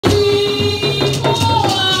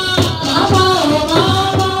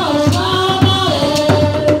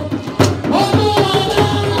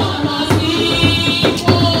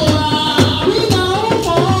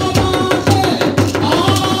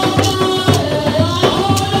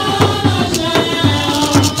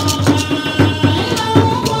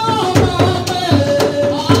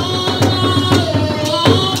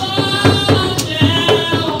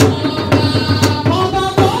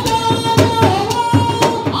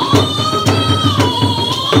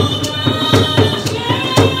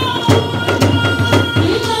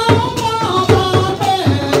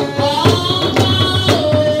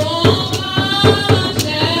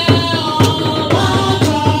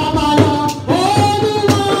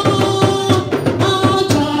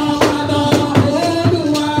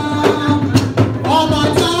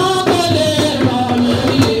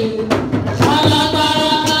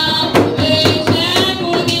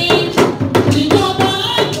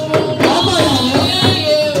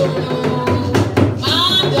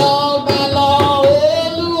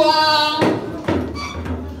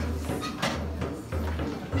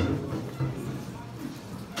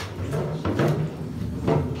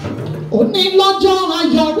Òní lọ́jọ́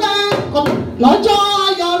ayọ̀ rẹ, lọ́jọ́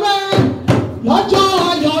ayọ̀ rẹ, lọ́jọ́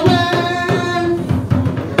ayọ̀ rẹ.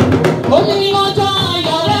 Òní lọ́jọ́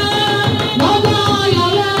ayọ̀ rẹ, lọ́jọ́ ayọ̀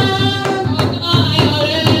rẹ, lọ́jọ́ ayọ̀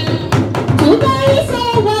rẹ. Today is a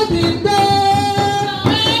wedding day.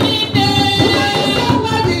 Wedding day. Today is a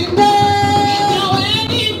wedding day. It's a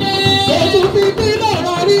wedding day. Ètò fífi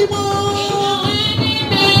lọ́rọ̀ rí mọ́. It's a wedding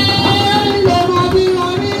day. Ayé lọ́rọ̀ bí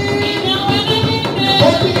wọ́n rí. It's a wedding day.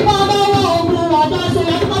 Òní bàbá wọ ogun wàdá sí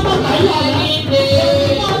ẹ̀ pápá kàyà rẹ̀.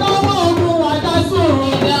 Òní bàbá wọ ogun wàdá sí òun.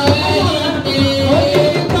 It's a wedding day. Òní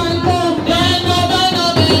bàbá bẹ́ẹ̀nọ bẹ́ẹ̀nọ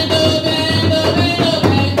bẹ́ẹ̀nọ bẹ́ẹ̀nọ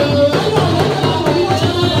bẹ́ẹ̀nọ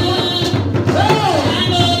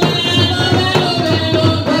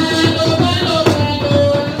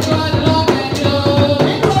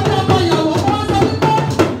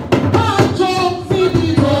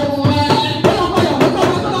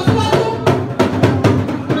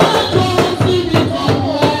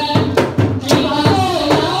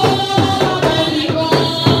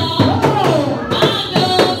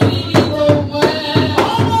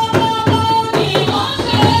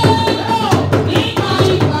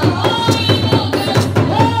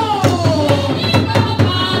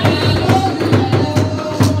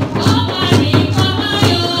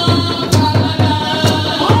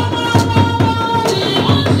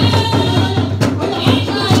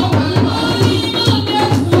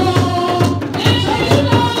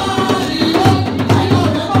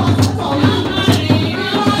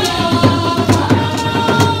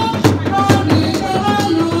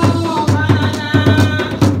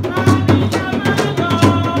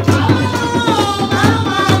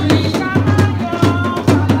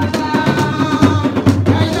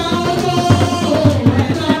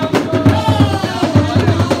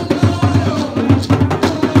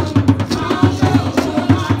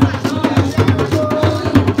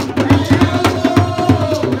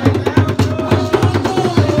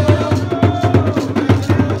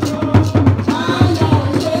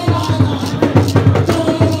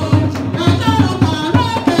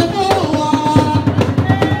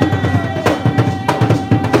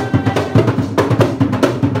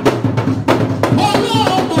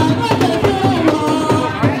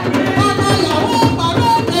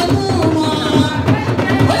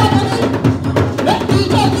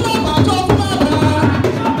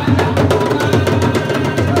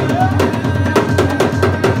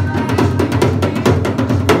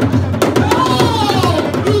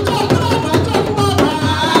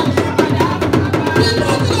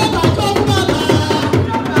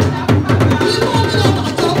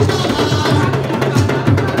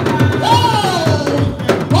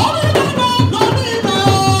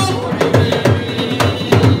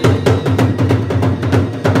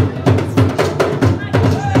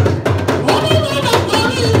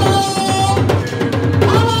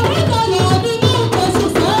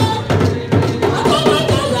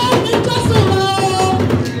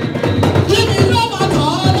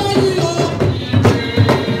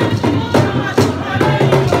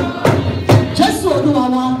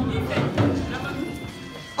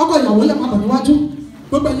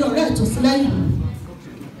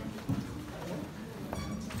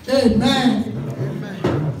Amen.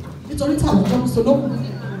 Nítorí tí àwọn ọmọ sọ lókun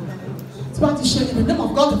tí wọ́n ti ṣe in the name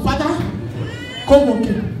of God the Father,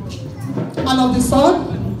 co-working, and of the Son,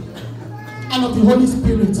 and of the Holy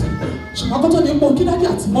Spirit. Ṣùgbọ́n kó tó ní mọ̀ kí dájú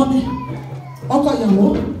àti mọ́mí ọkọ ìyàwó.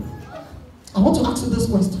 I want to ask you this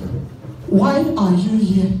question. Why are you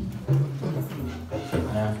here?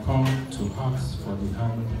 I have come to ask for the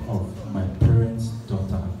hand of my parents'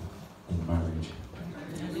 daughter in marriage.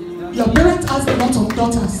 Your parents has a lot of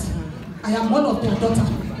daughters. I am one of their daughters.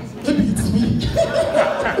 Maybe it's me.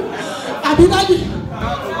 Abi daddy.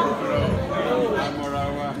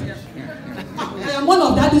 I am one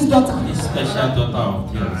of daddy's daughters. The special daughter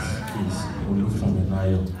of theirs is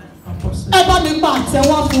Olufunmilayo And Ayobami. Ẹ bá mi pa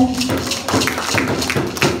àtẹ́wọ́ fún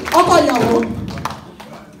ọkọ ìyàwó.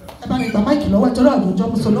 Ẹ bá mi gba máìkì lọ́wọ́ ẹ torí àwọn ìjọ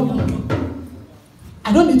Mùsùlùmí.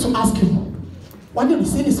 I don't need to ask you. Wọ́n ní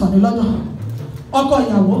ìrísí ìsọ̀ní lọ́dọ̀. Ọkọ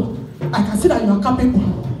ìyàwó, I can see that you are capable.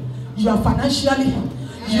 You are financially,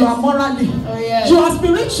 you are morally, you are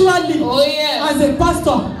spiritually, as a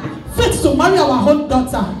pastor, fit to marry our own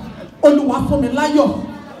daughter. Olufunmilayo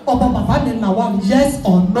And Ayobami. Yes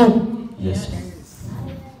or no? Yes.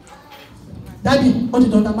 Daddy, ó ti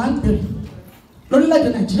dọ̀dà máa ń bèrè. Lórílẹ̀-èdè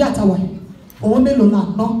Nàìjíríà táwa yìí, owó mélòó là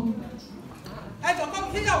ń ná? Ẹ jọ kọ́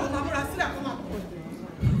kíyàwó máa múra sílẹ̀ fún màá.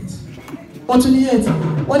 Wọ́n tún ní ètò,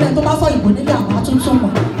 wọ́n ní ẹni tó bá sọ ìbò nílé àwọn àtúntún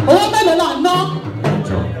mọ̀. Owó mélòó là ń ná?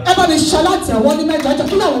 Ẹ bá mi ṣiṣẹ́ láti ẹ̀wọ́ ní mẹ́jọ, ẹjọ́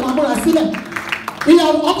kíyàwó máa múra sílẹ̀.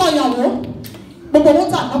 Ìyàwó ọkọ ìyàwó, gbogbo owó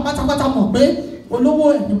tà ná pátápátá mọ̀ pé olówó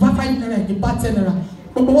ẹ̀ ní bá 5 naira ẹ̀ ní bá 10 naira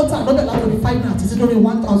gbogbo owó tà lọ́bẹ̀ látòrí 5 naira títí lórí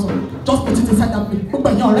 1,000 just put it inside that plate gbogbo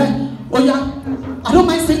ẹ̀yìn ọ̀rẹ́ ó yá I don't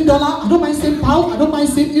mind saying dollar I don't mind saying pound I don't mind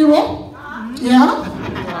saying euro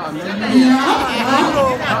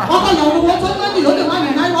ọkọ ìyàwó owó tó gbé nìyó lè má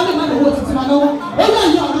yẹn náírà ó lè má lówó títí máa lọ́wọ́ ó lè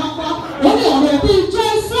yọ ọ̀rọ̀ apá ó ní ọ̀rọ̀ ẹ̀bí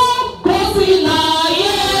Jésù kò sí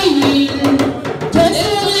láyé yìí Jésù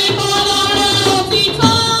ní kọ́lọ́rọ́ ti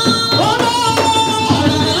tán.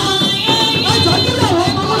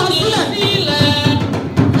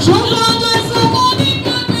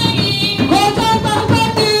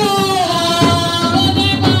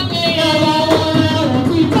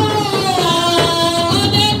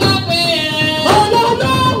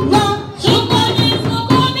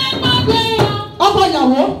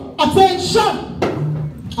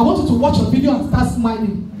 I want you to watch your video and start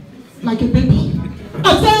smiling like a baby.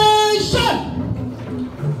 Attention!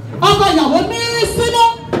 Ọkọ ìyàwó ní sínú.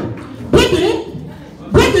 Breathe in,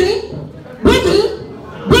 breathe in, breathe in,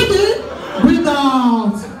 breathe in, breathe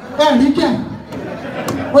out. Rí kẹ́,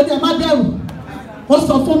 ó ní ẹ má bẹ̀rù. Ó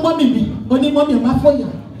sọ fún mọ́mì mi, ó ní mọ́mì ẹ má fọyà.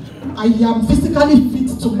 I am physically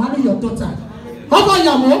fit to marry your daughter. Ọkọ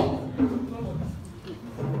ìyàwó.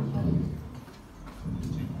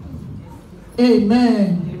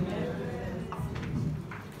 Amen.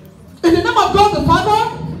 In the name of God the Father.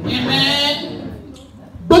 Amen.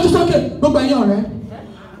 Gbójú sókè gbogbo ẹ̀yin ọ̀rẹ́.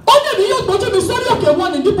 Ó ní èmi yóò gbójú mi sórí òkè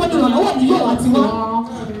wọn ní nípa ìrànlọ́wọ́ mi yóò wá ti wá.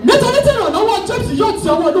 Nítorí tí ìrànlọ́wọ́ James yóò ti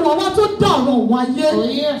ọwọ́ Olúwa wá tó dá ọ̀rọ̀ òun ayé.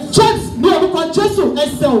 James ní orúkọ Jésù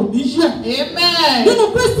ẹsẹ̀ ò ní yẹ̀. Amen. Nínú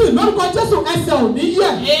Kristi lórúkọ Jésù ẹsẹ̀ ò ní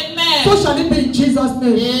yẹ̀. Amen. So shall it be in Jesus'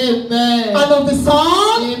 name. Amen. And of the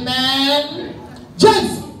Son. Amen.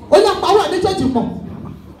 James. Ó yá pàwọ́ ẹ̀ méjèèjì pọ̀.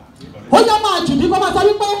 Ó yá máa jù ní kó máa sọ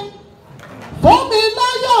wípé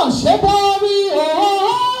Fúnmiláyọ̀ ṣe borí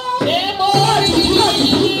ooo. Ṣé borí?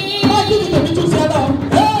 Máa kí ni tèmi tún ṣe lọ.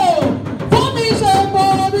 Fúnmi ṣe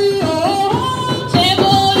borí ooo. Ṣé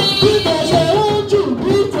borí? Bí mo ṣe ń jù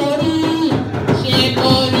nítorí. Ṣé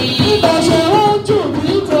borí? Bí mo ṣe ń jù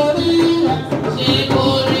nítorí. Ṣé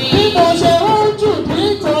borí? Bí mo ṣe ń jù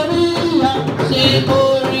nítorí. Ṣé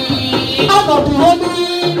borí? Àná bí ó ní.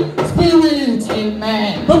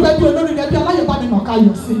 Gbogbo ẹbí olórí ẹbí Aláyọ̀bámi nà ká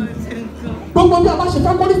yọ̀ sí. Gbogbo bí a bá ṣe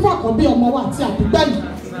fẹ́ kórí fún àkọ́bí ọmọ wa àti àbígbẹ̀yìn.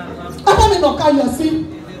 Ẹ bá mi nà ká yọ̀ sí.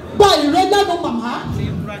 Gba ìrẹ́lẹ́nu màmá.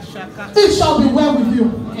 It shall be well with you.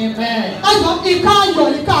 Ayọ̀ ìka ayọ̀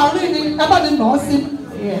ìka àárín ni ẹ bá mi nà ọ́ sí.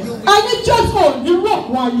 Ẹni Jésù ò ní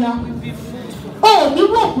rọ̀pù aya. Ò ní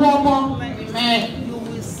rọ̀pù ọmọ.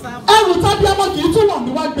 Ẹrù tábí ọmọ kì í tún wà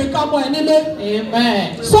ní wá gbé ká mọ́ ẹ nílé.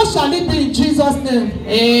 Amen. So shall it be in Jesus' name.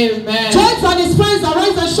 Amen. James and his friends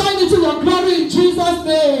arise and shine into your glory in Jesus'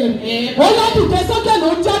 name. Amen. Ó yá dìde sókè ló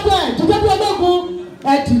ń jẹ́ bẹ́ẹ̀ dìde bí ológun.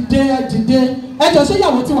 Ẹ dìde ẹ dìde ẹ jọ ṣé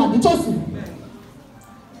ìyàwó ti wà nítòsí.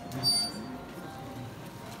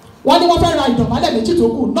 Wọ́n ní wọ́n fẹ́ ra ìdọ̀bálẹ̀ méjì tó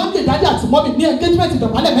kù. Nọ́ọ̀lì ìdádì àti mọ́mì ní engagement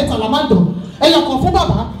ìdọ̀bálẹ̀ mẹ́ta la máa ń dọ̀. Ẹyọ̀kan fún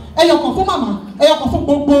bàbá, ẹyọ̀kan fún màmá, ẹyọ̀kan fún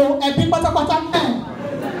gbogbo ẹbí pátápátá.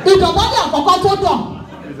 Ìdọ̀bálẹ̀ àkọ́kọ́ tó dọ̀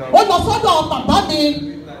ó lọ sọ́dọ̀ bàbá mi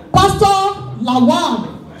Pastor Lawal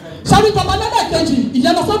ṣáàbí ìdọ̀bálẹ̀ lẹ́ẹ̀kejì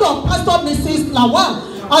ìyẹn lọ sọ́dọ̀ Pastor Mrs. Lawal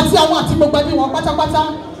àti àwọn àti gbogbo ẹbí wọn pátápátá.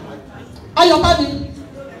 Ayọ̀bámi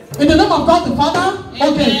in the name of God the Father.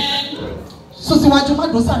 Okay. So síwájú má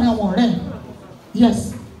dùn sáré àwọn ọ̀rẹ́.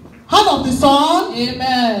 Yes. Hand of the Son.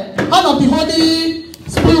 Amen. Hand of the Holy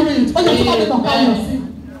Spirit. Ó yẹ kí wọ́n lè lọ káyọ̀ sí.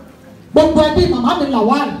 Gbogbo ẹbí màmá mi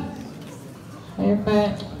Lawal. Amen.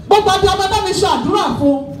 Gbogbo àbí ọmọ náà mi ṣe àdúrà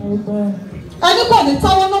fún. Ẹni kò ní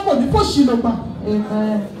táwọn náà kò ní kó ṣì lò gbà.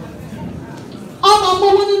 Ọmọ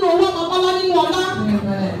ọmọwó nínú owó ọmọ ọmọlá nínú ọlá.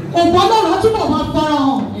 Ògbó ọlọ́run túbọ̀ máa fara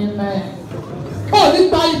hàn. Ó ní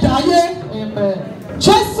gba ìdá ayé.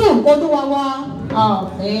 Jésù Olúwa wa.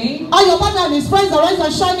 Amen. Ayọ̀bámi and his friends arise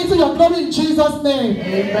and shine into your glory in Jesus' name.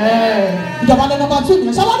 Amen. Ìjọbalẹ̀ number 2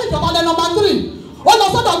 nìyẹn. Ṣé wọ́n ní ìjọbalẹ̀ number 3? Ó lọ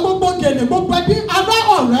sọ́dọ̀ gbogbo gèlè, gbogbo ẹbí, ará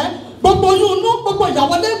ọ̀rẹ́, gbogbo oyún inú, gbogbo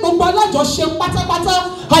ìyàwólé, gbogbo alájọṣe pátápátá.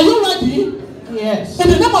 Are you ready? Yes. In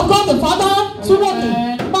the name of God the Father, tí wọ́n lè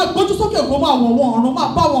máa gbójú sókè kó máa wọ̀ wọ́n ọ̀run, máa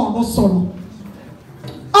bá wọn ọ̀run sọ̀rọ̀.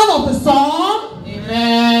 Hand of the Son.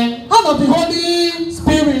 Amen. Hand of the Holy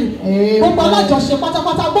Spirit. Gbogbo alájọṣe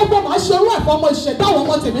pátápátá, gbogbo máa ṣe irú ẹ̀fọ́ ọmọ ìṣẹ̀dá àwọn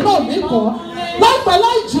ọmọ tèmi náà ní kọ́. Láìpẹ́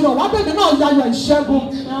láì jìnnà wá bèbí náà yayọ̀ ìṣẹ́gun.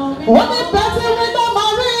 Ó ní bẹ́ẹ̀ tí wí ló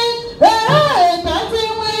máa rí. Bẹ́ẹ̀ tí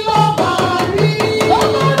wí ló máa rí.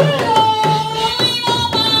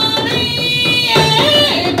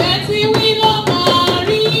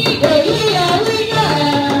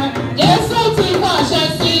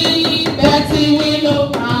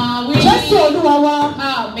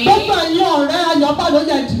 Gbogbo ẹ̀yin ọ̀rẹ́ Ayọ̀bá ló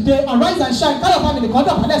yẹ dìde Arise and Shine káyọ̀ family kan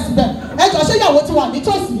dọ̀bálẹ̀ síbẹ̀ ẹ jọ ṣé ìyàwó ti wà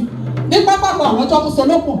nítòsí ní pápákọ̀ àwọn ọjọ́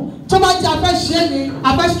mùsùlùmù tó bá jẹ́ afẹ́ ṣe é ni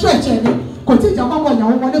afẹ́ stretch ẹ̀ ni kò tí ì jẹ́ ọkọ̀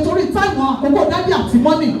ìyàwó wọlé torí táìmù àkókò dádì àti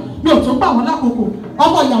mọ́mì mi ò tún gbà wọ́n lákòókò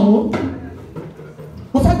ọkọ ìyàwó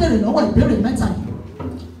mo fẹ́ bèrè lọ́wọ́ ìbéèrè mẹ́ta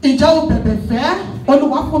yìí ǹjẹ́ o bẹ̀bẹ̀ fẹ́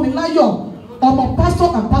Olúwafúnmiláyọ̀ ọmọ pastor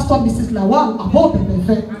and pastor Mrs. Lawal àbọ̀ o bẹ̀bẹ̀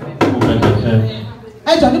fẹ́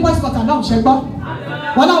ẹ jọ ní boys quarter náà ṣe gbọ́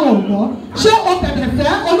wọn láwọn ò gbọ́ ṣé o bẹ̀bẹ̀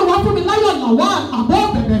fẹ́ Olúwafúnmiláyọ̀ Lawal àbọ̀ o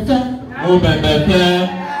bẹ̀bẹ̀ fẹ́. Mo bẹ̀bẹ̀ fẹ́.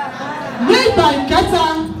 Ní ìgbà ìkẹta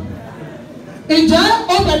ǹjẹ́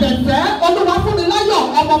o bẹ̀bẹ̀ fẹ́ Olúwafúnmiláyọ̀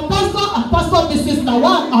ọmọ pastor and pastor Mrs.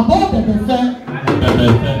 Lawal àbọ̀ o bẹ̀bẹ̀ fẹ́. Bẹ̀bẹ̀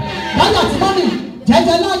fẹ́. Dájà tí wọ́n ní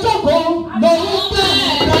jẹ́jẹ́ lọ́jọ́ kan lòún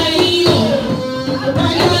bẹ̀rẹ̀ yìí o.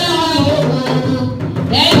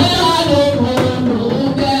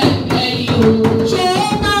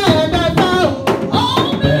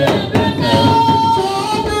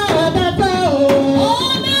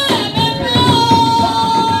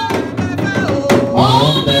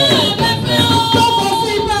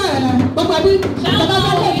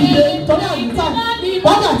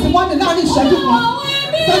 Ìṣẹ́jú kan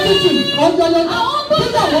sẹ́kítì ọjọ́yọ́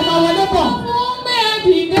kíyàwó máa wọlé bọ̀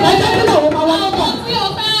ẹjẹ́ kíyàwó máa wọlé bọ̀.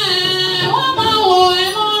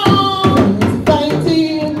 Fẹ̀yìntì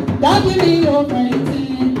dábì ní o fẹ̀yìntì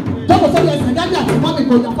jókòó sórí ẹsẹ̀ dábì àti mọ́mì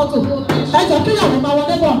kò yà fọ́tò ẹjẹ́ kíyàwó máa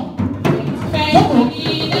wọlé bọ̀. Jókòó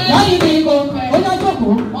dábì ní o ó yá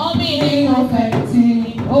jókòó mọ́mì ní o fẹ̀yìntì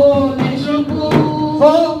o lè ṣubú.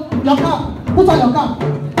 Ó yọ̀ká púpọ̀ yọ̀ká.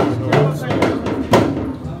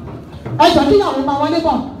 Ẹjọ́ kíyàwó máa wọlé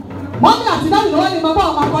bọ̀ mọ́mí àti dáàbì lọ́wọ́ ni mo bá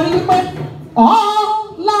ọmọ akọrin wípé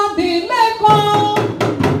Ọlámilẹ́kan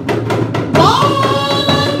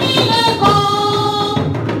Ọlámilẹ́kan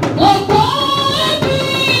gbogbo ẹbí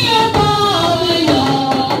ẹ̀ka mi yọ̀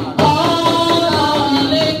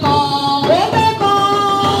Ọlámilẹ́kan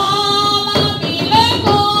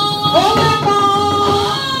Ọlámilẹ́kan Ọlámilẹ́kan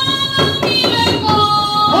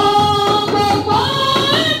gbogbo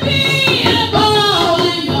ẹbí ẹ̀ka mi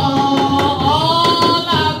yọ̀.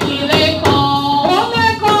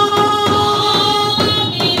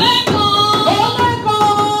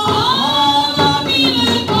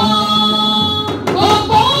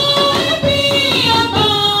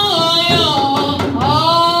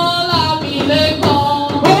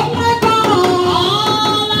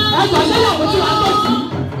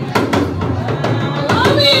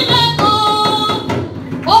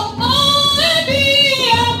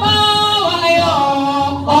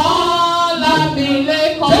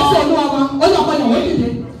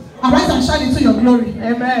 Arise and shine into your glory.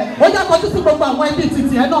 Amen. Ó jẹ́ kọjú sí gbogbo àwọn ẹbí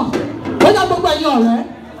títì ẹ náà. Ó jẹ́ gbogbo ẹ̀yin ọ̀rẹ́.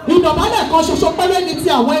 Ìdọ̀bálẹ̀ kan ṣoṣo péré ni ti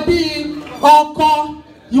àwọn ẹbí ọkọ.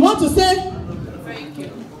 You want to say? Thank you.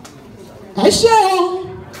 Ẹ ṣé o,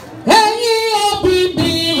 ẹ̀yin òbí mi.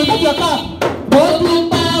 Remove your car. Mo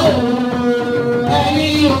dúpẹ́ o,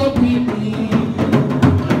 ẹ̀yin òbí mi.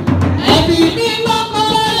 Ẹbí mi lọ́kọ̀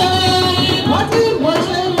bẹ́ẹ̀. Wọ́n ti wọ́n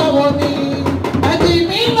ṣe lọ́wọ́ mi. Ẹbí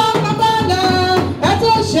mi lọ́kọ̀ bẹ́ẹ̀.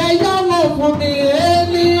 Ṣe yáwó fún mi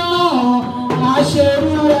ènìyàn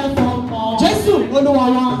àṣerú ẹ̀fọ́ Jésù Olúwa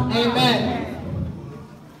wa. Amen.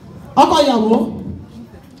 Ọkọ ìyàwó,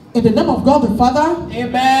 in the name of God the Father.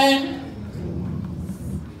 Amen.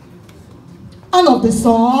 And of the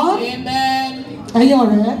Son. Amen. Ẹ̀yin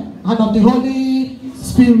ọ̀rẹ́, and of the Holy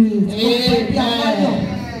Spirit. Amen.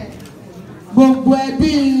 Gbogbo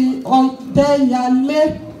ẹbí Ọdẹ́yàlé.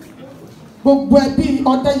 Gbogbo ẹbí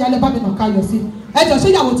Ọdẹ́yàlé bá mi nà ká yọ sí. Ẹ jọ ṣé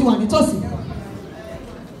ìyàwó ti wà nítòsí.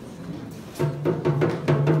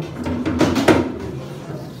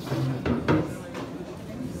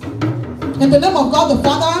 In the name of God the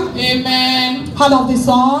Father. Amen. And of the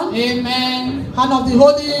Son. Amen. And of the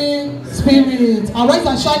Holy Spirit. Arise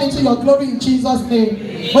and shine into your glory in Jesus' name.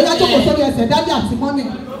 Bóyá jókòó sórí ẹsẹ̀ dábì àti mọ́mì.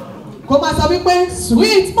 Kò máa sọ wípé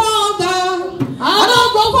sweet mother, I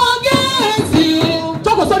don't go forget you.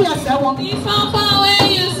 Jókòó sórí ẹsẹ̀ wọn.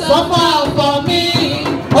 Suffer for me.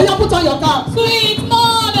 Oh, you put on your cap. Sweet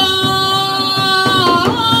mother,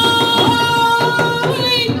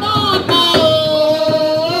 sweet mother,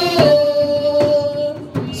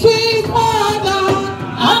 sweet mother,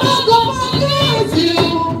 I'm not gonna forget you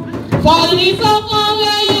for the suffer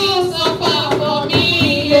where you suffer for me.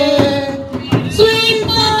 Yeah. Sweet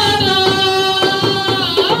mother,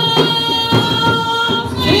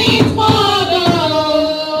 sweet mother.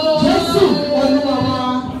 Jesus,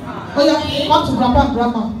 oh yeah, come to grandpa and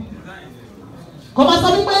grandma. Kò máa sọ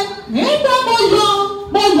wípé nígbà mo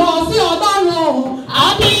yọ sí Ọlọ́run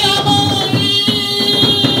àbíyamọ rí.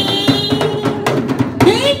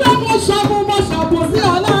 Nígbà mo ṣàbò sí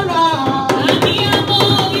Ọlọ́run àbíyamọ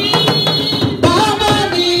rí.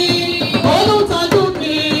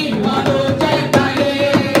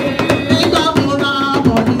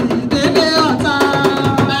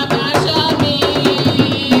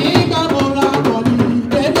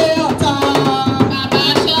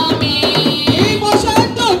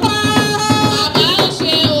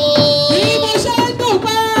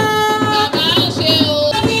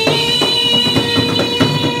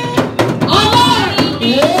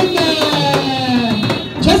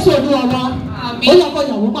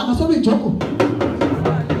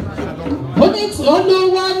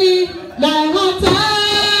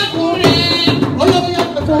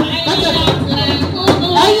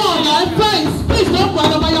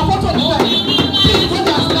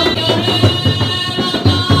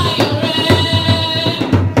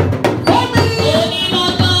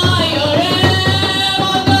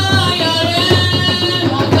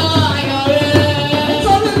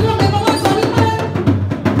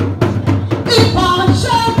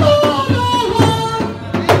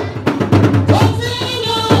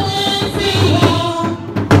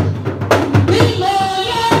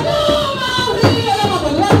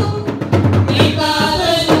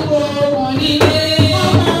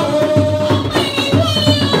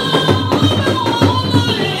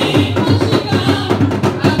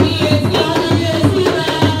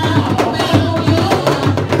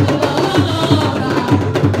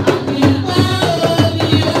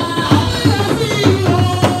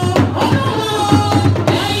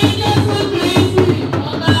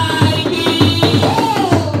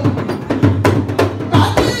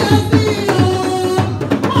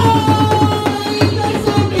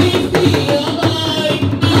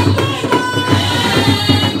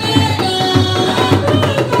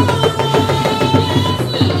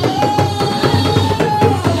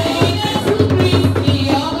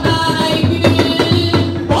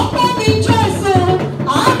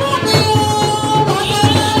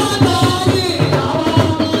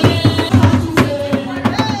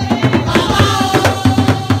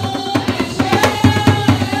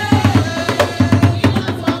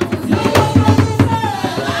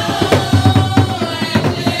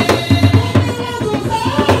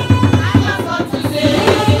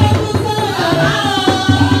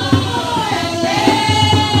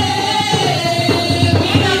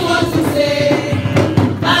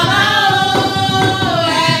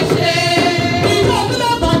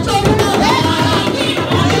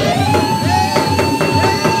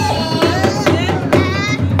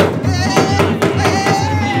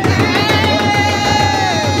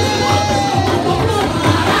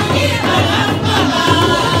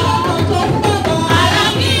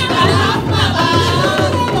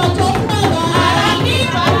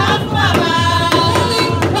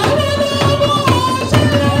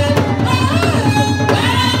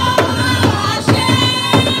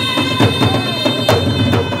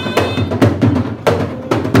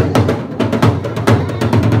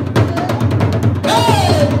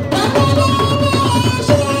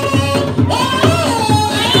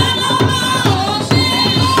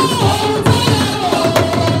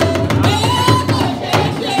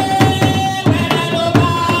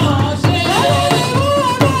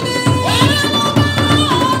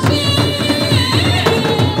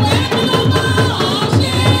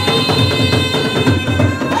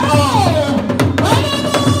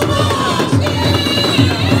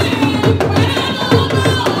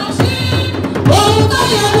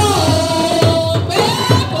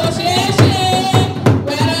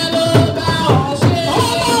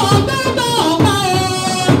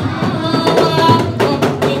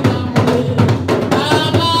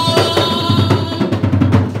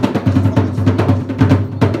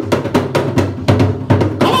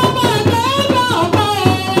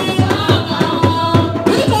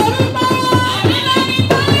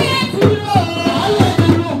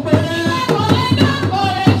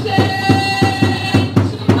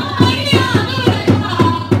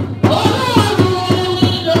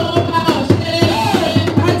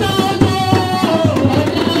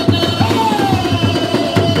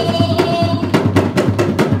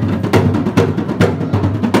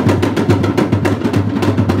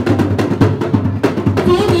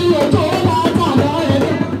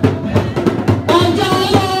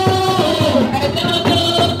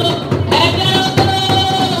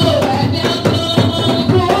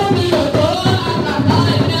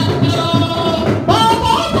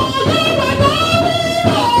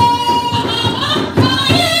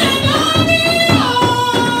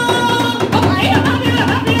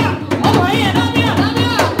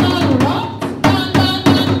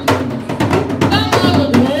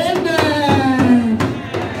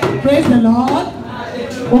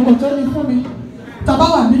 Ọkọ̀ tó ní fún mi. Tàbá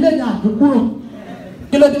wà nílé ní àdúgbò.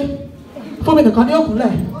 Kí ló dé? Fún mi nìkan ní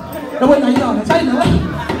òkúnlẹ̀. Ewé ìyá yíyá ọ̀rẹ́ sáyìn náà.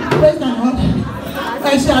 Praise the Lord.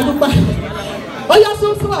 Ẹ ṣe àdúgbò. Ó yá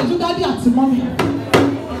sún síwájú dádì àti mọ́mí.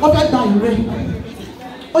 Wọ́n fẹ́ gba ìre.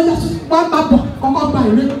 Ó yá sún wọ́n máa bọ̀ kọ́kọ́ gba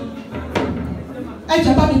ìre. Ẹ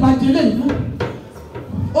jẹ́ bá mi bá di ilé ìlú.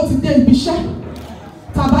 Ó ti dé ibi iṣẹ́.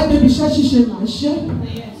 Tàbá dé ibi iṣẹ́ ṣíṣe là ń ṣe.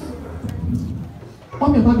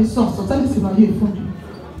 Wọ́n mi bá mi sọ àsọtẹ́lẹ̀ sí wáyé fún mi.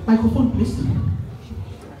 Microphone, please.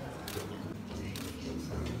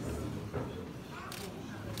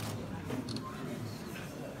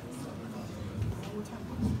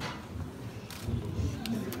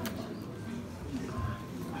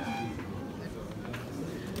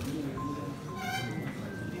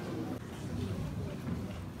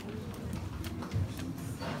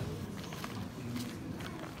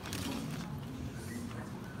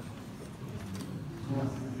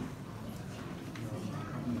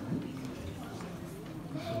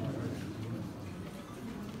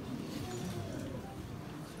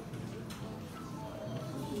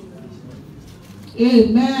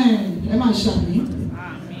 Amen. Ẹ máa ṣàmì.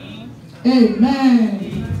 Amen.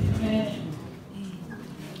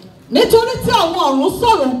 Nítorí tí àwọn ọ̀run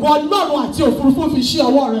sọ̀rọ̀ ògo Ọlọ́run àti òfurufú fi ṣí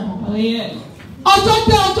ọwọ́ rẹ̀ hàn. Ọjọ́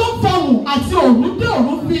dé ọjọ́ fọhùn àti òru dé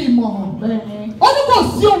òru fi ìmọ̀ hàn. Ó ní kò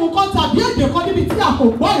sí ohun kan tàbí èdè kan níbi tí a kò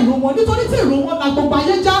gbọ́ ìró wọn nítorí tí ìró wọn la gbogbo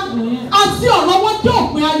ayé já àti ọ̀rọ̀ wọn dé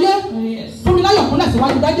òpin ayé. Fúnmiláyọ̀ kúnlẹ̀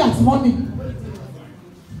síwájú dájú àti mọ́mì.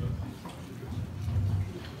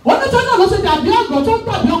 Onítọ́ náà ló ṣe dàbí àgbọ̀ tó ń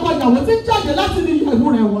tàbí ọkọ ìyàwó tí ń jáde láti ní ìyẹ̀wù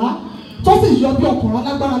rẹ̀ wá tó sì yọ bí ọkùnrin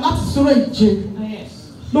alágbára láti súré ìje.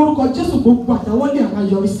 Lórúkọ Jésù gbogbo àdáwọ́lé àwọn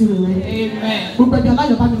ayọ̀rí sí rere. Gbogbo ẹbí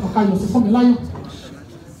aláyọ̀ bá mi mọ̀ ká yọ̀ sí Fúnmiláyọ̀.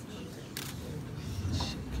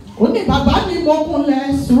 Ó ní bàbá mi mo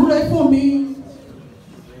kúnlẹ̀ súré fún mi.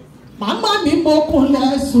 Màmá mi mo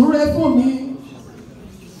kúnlẹ̀ súré fún mi.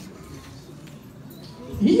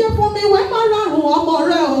 Iye fún mi wẹ́ máa rárùn ọmọ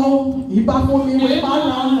rẹ o. Ìbá fún mi wẹ́ máa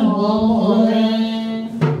rárùn ọmọ rẹ.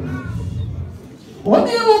 Ó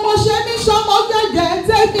ní irun mo ṣe ní sọmọ gẹ́gẹ́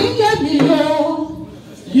tẹ́mi yé mi o.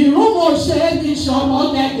 Irun mo ṣe ní sọmọ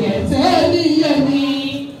gẹ́gẹ́ tẹ́mi yé mi.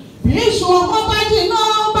 Bí iṣu ọmọ bá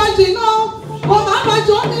jiná kó má bá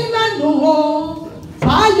jọ ní lẹ́nu o.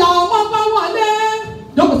 Báyà ọmọ bá wọlé.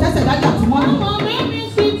 Jókòó tẹ́sẹ̀ dájú àti mọ́nì. Ọmọ mi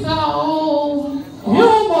síta o.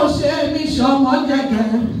 Irun mo ṣe ní sọmọ gẹ́gẹ́.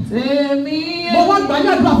 Mo wá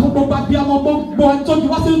gbàyàdúrà fún gbogbo abiyamọ gbogbo tó ju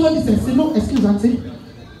wá sínú tó ní sẹ̀sínú excuse àti.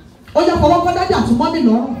 Ó yẹ fọwọ́ kọ́ dájú àti mọ́mì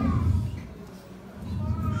lọ́rùn.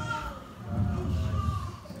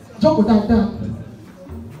 Jókòó dáadáa.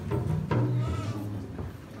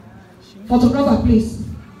 Photographer please.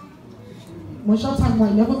 Mo short time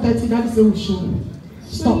one 11:30 that is a we show.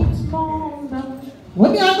 Stop.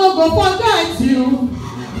 When I no go forget you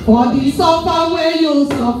for the suffer wey you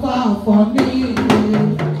suffer for me.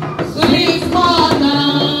 Sweet mother.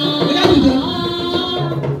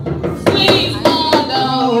 Sweet mother.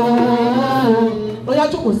 Ó yá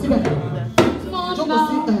jókòó síbẹ̀. Jókòó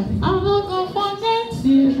síbẹ̀. I'm not gonna forget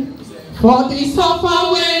you For the suffer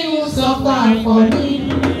wey you suffer for me.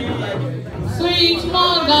 sweet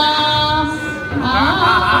mother.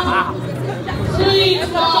 Sweet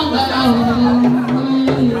mother.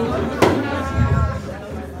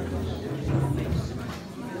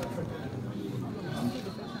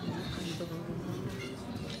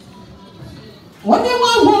 Ó ní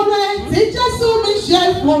wá wo rẹ̀ tí Jésù mi ṣe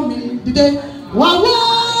fún mi dìde. Wá wò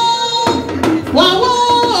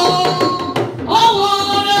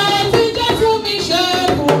rẹ̀ tí Jésù mi ṣe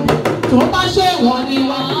fún mi. Tó bá ṣe wọ́n ni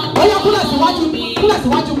wá. Ó yá kúlẹ̀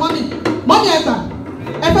síwájú mọ́mì. Mọ́mì ẹgbà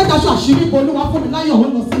ẹ fẹ́ daṣọ àṣírí Olúwa Fúnmiláyọ̀ ó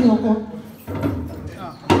lọ sí ọkọ.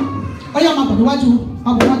 Ó yá máa bọ̀ níwájú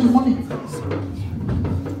mọ́mì.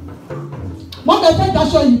 Mọ́mì ẹ fẹ́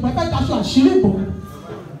daṣọ ìyìnbọn ẹ fẹ́ daṣọ àṣírí bò.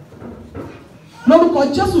 Lórúkọ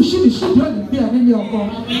Jésù ṣìdìṣìdì ò ní gbé ẹ nílé ọkọ.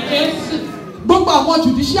 Gbogbo àwọn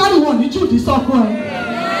jùdíṣíárì wọn ní jùdí sọ́kọ ẹ.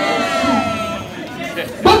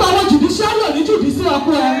 Gbogbo àwọn jùdíṣíárì ò ní jùdí sí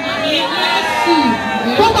ọkọ ẹ.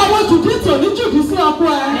 Gbogbo àwọn jùdíṣì ò ní jùdí sí ọkọ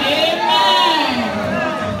ẹ.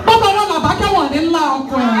 Gbogbo àwọn làbákẹ́ wọn ní ńlá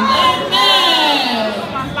ọkọ ẹ.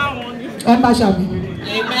 Ẹ bá ṣàbí.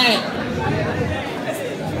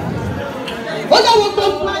 Ó yẹ wo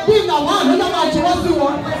gbogbo ẹbí ìyàwó àná ló máa juwọ́ sí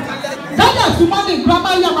wọn. Dájà sí mọ́mí gírámà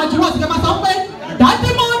yà máa juwọ́ sí kẹ́ máa sọ pé dádì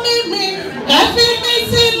mọ́mí mi ẹ fi mí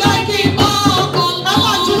sílẹ̀ kí n bá ọkọ lọ. Ẹ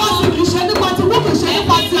máa juwọ́ sí kì í ṣe nípa ti wú kì í ṣe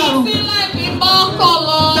nípa ti àrùn. Sílẹ̀ kí n bá ọkọ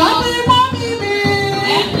lọ. Dádì mọ́mí mi.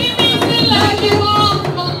 Ẹ fi mí sílẹ̀ kí n bá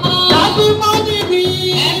ọkọ lọ. Dádì mọ́mí mi.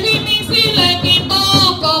 Ẹ fi mí sílẹ̀ kí n bá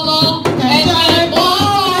ọkọ lọ. Ẹ̀jẹ̀ ìbọn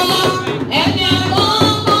ọ̀la. Ẹ̀jẹ̀ bọ́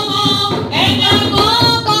ọkọ lọ. Ẹ̀jẹ̀ bọ́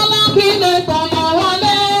ọkọ lọ. Kí lè gbọ̀ngàn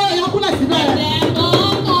wọlé. Ìyọkúlẹ̀ síbẹ̀. Ẹ̀jẹ̀ bọ́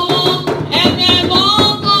ọkọ lọ. Ẹ̀jẹ̀ bọ́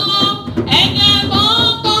ọkọ lọ. Ẹ̀jẹ̀ bọ́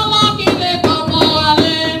ọkọ lọ. Kí lè gbọ̀ngàn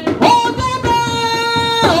wọlé. Ó débẹ̀.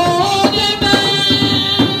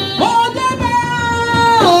 Ó débẹ̀.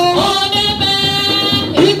 Ó débẹ̀.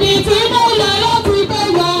 Ibi tí mo yẹ ló ti gbé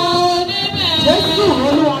yọ. Jésù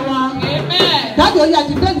Olúwa wa. Amen. Dáàbì oyè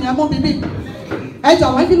àti bẹ́ẹ̀ ni ẹ mú mi bí. Ẹ jọ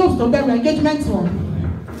àwọn envelope tó bẹ̀rẹ̀ engagement wọn.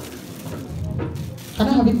 Can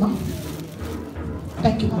I have it, ma?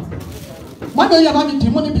 Thank you, ma. Mọ́ni oyè bá mi dì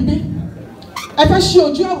í mú ní bíbí. Ẹ fẹ́ ṣí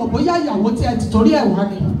ojú ẹ̀wọ̀n bóyá ìyàwó tí ẹ ti torí ẹ̀ wá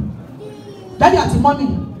ni. Dáàbì àti mọ́mì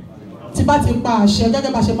tí bá ti pa àṣẹ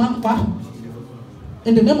gẹ́gẹ́ bá ṣe máa ń pa.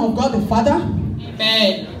 In the name of God the Father.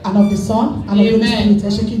 Amen. And of the Son and of the Holy Spirit. Ẹ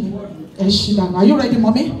ṣe kí ni? Ẹ ṣì dànù. Are you ready,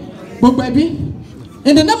 mommy? Gbogbo ẹbí.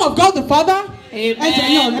 In the name of God the Father. Ẹ jẹ́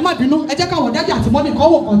yín ọ̀rẹ́ má bínú. Ẹ jẹ́ káwọn dájú àti mọ́mí kọ́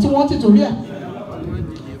wò kan tí wọ́n ti torí ẹ̀.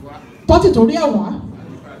 Tó ti torí ẹ̀ wá.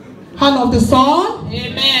 Hand of the Son.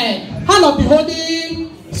 Amen. Hand of the Holy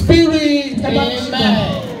Spirit. Ẹ bá mi ṣe dànù.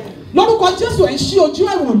 Lórúkọ lórúkọ Jésù ẹ̀ ń ṣí ojú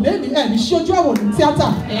ẹ̀wò lẹ́ni ẹ̀ ní ṣí ojú ẹ̀wò ní tíátà.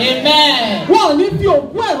 Amen. Wọ́n ò ní fi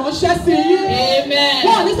òkú ẹ̀ ránṣẹ́ sí yín. Amen.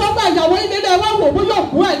 Wọ́n ò ní sọ pé ìyàwó ilé ilé wá wò bóyá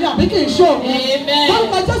òkú ẹ̀ ní àbí kì í ṣe òun. Amen.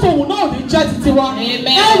 Lórúkọ Jésù òun náà ò ní jẹ́ titi wa.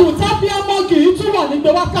 Amen. Ẹrù tábí ọmọ kì í túbọ̀ ní gbé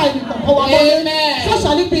wákà ẹnì kọ̀ọ̀kan wa mọ́lé. Amen. So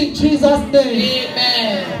shall it be in Jesus' name.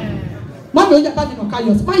 Amen. Mọ́mí ó yá bá mi nà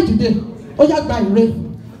káyọ̀ sí máì dìde. Ó yá gba ìre.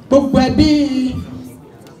 Gbogbo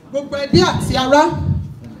ẹbí àti ará.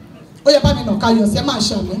 Ó yá bá mi nà káyọ̀ sí ẹ máa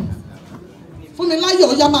ṣàmì. Fúnmiláyọ̀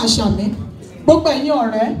ó yá máa ṣàmì. Gbogbo ẹ̀yin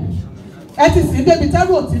ọ̀rẹ́ ẹ ti sìn débi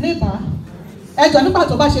tẹ́rù òtí níbà. Ẹ jọ nígbà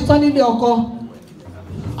tó bá ṣe tán nílé ọkọ.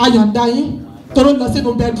 Ayọ̀ǹda yín toró lọ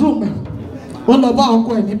sínú bedroom ẹ̀. Ó lọ bá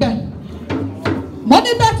ọkọ ẹ̀ níbẹ̀. Mo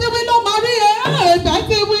ní bẹ́ẹ̀ tí wí ló máa rí bẹ́ẹ̀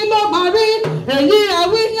tí wí ló máa rí èyí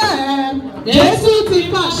ẹ̀wí yẹn. Jésù ti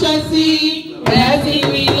pàṣẹ sí bẹ́ẹ̀ tí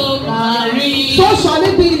wí ló máa rí. So shall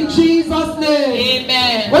it be in Jesus' name.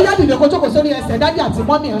 Amen. Ó yá dìde kó jókòó sórí ẹsẹ̀ dádì àti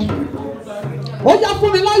mọ́mì ẹ̀. Ó yá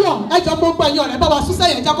Fúnmiláyọ̀ ẹjọ́ gbogbo ẹ̀yin ọ̀rẹ́ bá wa sún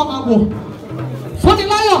sẹ́yìn ẹjọ́ kó máa wò.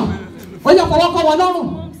 Fúnmiláyọ̀ ó yá fọwọ́ kọ́ wọn lọ́rùn.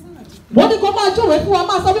 Mo ní kó máa júwèé fún wa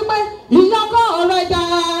máa sọ wípé ìyá ọkọ rẹ̀ dá.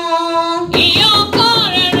 Ìyá ọkọ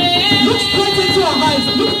rẹ̀ rèé. Look straight into her eyes.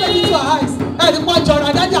 Look straight into her eyes. Ẹ̀rí pọ̀ jọra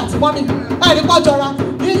dádì àti mọ́mì. Ẹ̀rí pọ̀ jọra.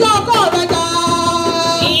 Ìyá ọkọ rẹ̀ dá.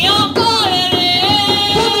 Ìyá ọkọ rẹ̀ rèé.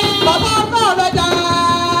 Fúnmi bàbá ọkọ rẹ̀ dá.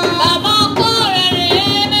 Bàbá ọkọ rẹ̀ rèé.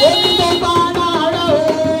 Omi tó bá ara rẹ̀ o.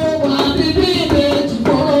 Wà á fi bí ìbejì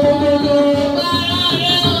kórógódó. Bàrà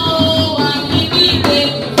rẹ̀ o, wà ní bí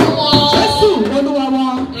ìbejì fún ọ. Jésù Olúwa wa.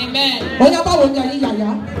 Amen. Ó yá báwo ni ẹ̀yin yàyà?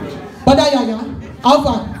 Bọ́dá yàyà.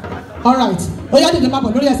 Alpha. All right. Ó yá dìde máa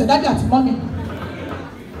bọ̀ lórí ẹsẹ̀ dádì àti mọ́mì.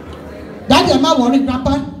 Dádì ẹ̀ má worry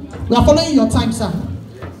grandpa. We are following your time, sir.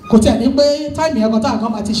 Kò tẹ̀ ní pé táìmì ẹ̀gọ́ tá àgọ́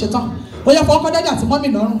máa ti ṣe tán. Ó yá fọwọ́ kọ́ dádì àti mọ́mì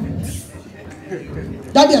lọ́rùn.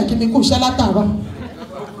 Dádì ẹ̀ kí mi kú iṣẹ́ látàárọ̀.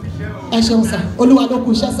 Ẹ ṣeun sà. Olúwa ló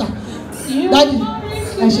kú iṣẹ́ sà. Dádì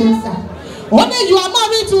ẹ ṣeun sà. Ó ní you are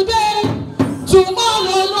married today,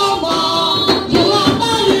 tomorrow no more.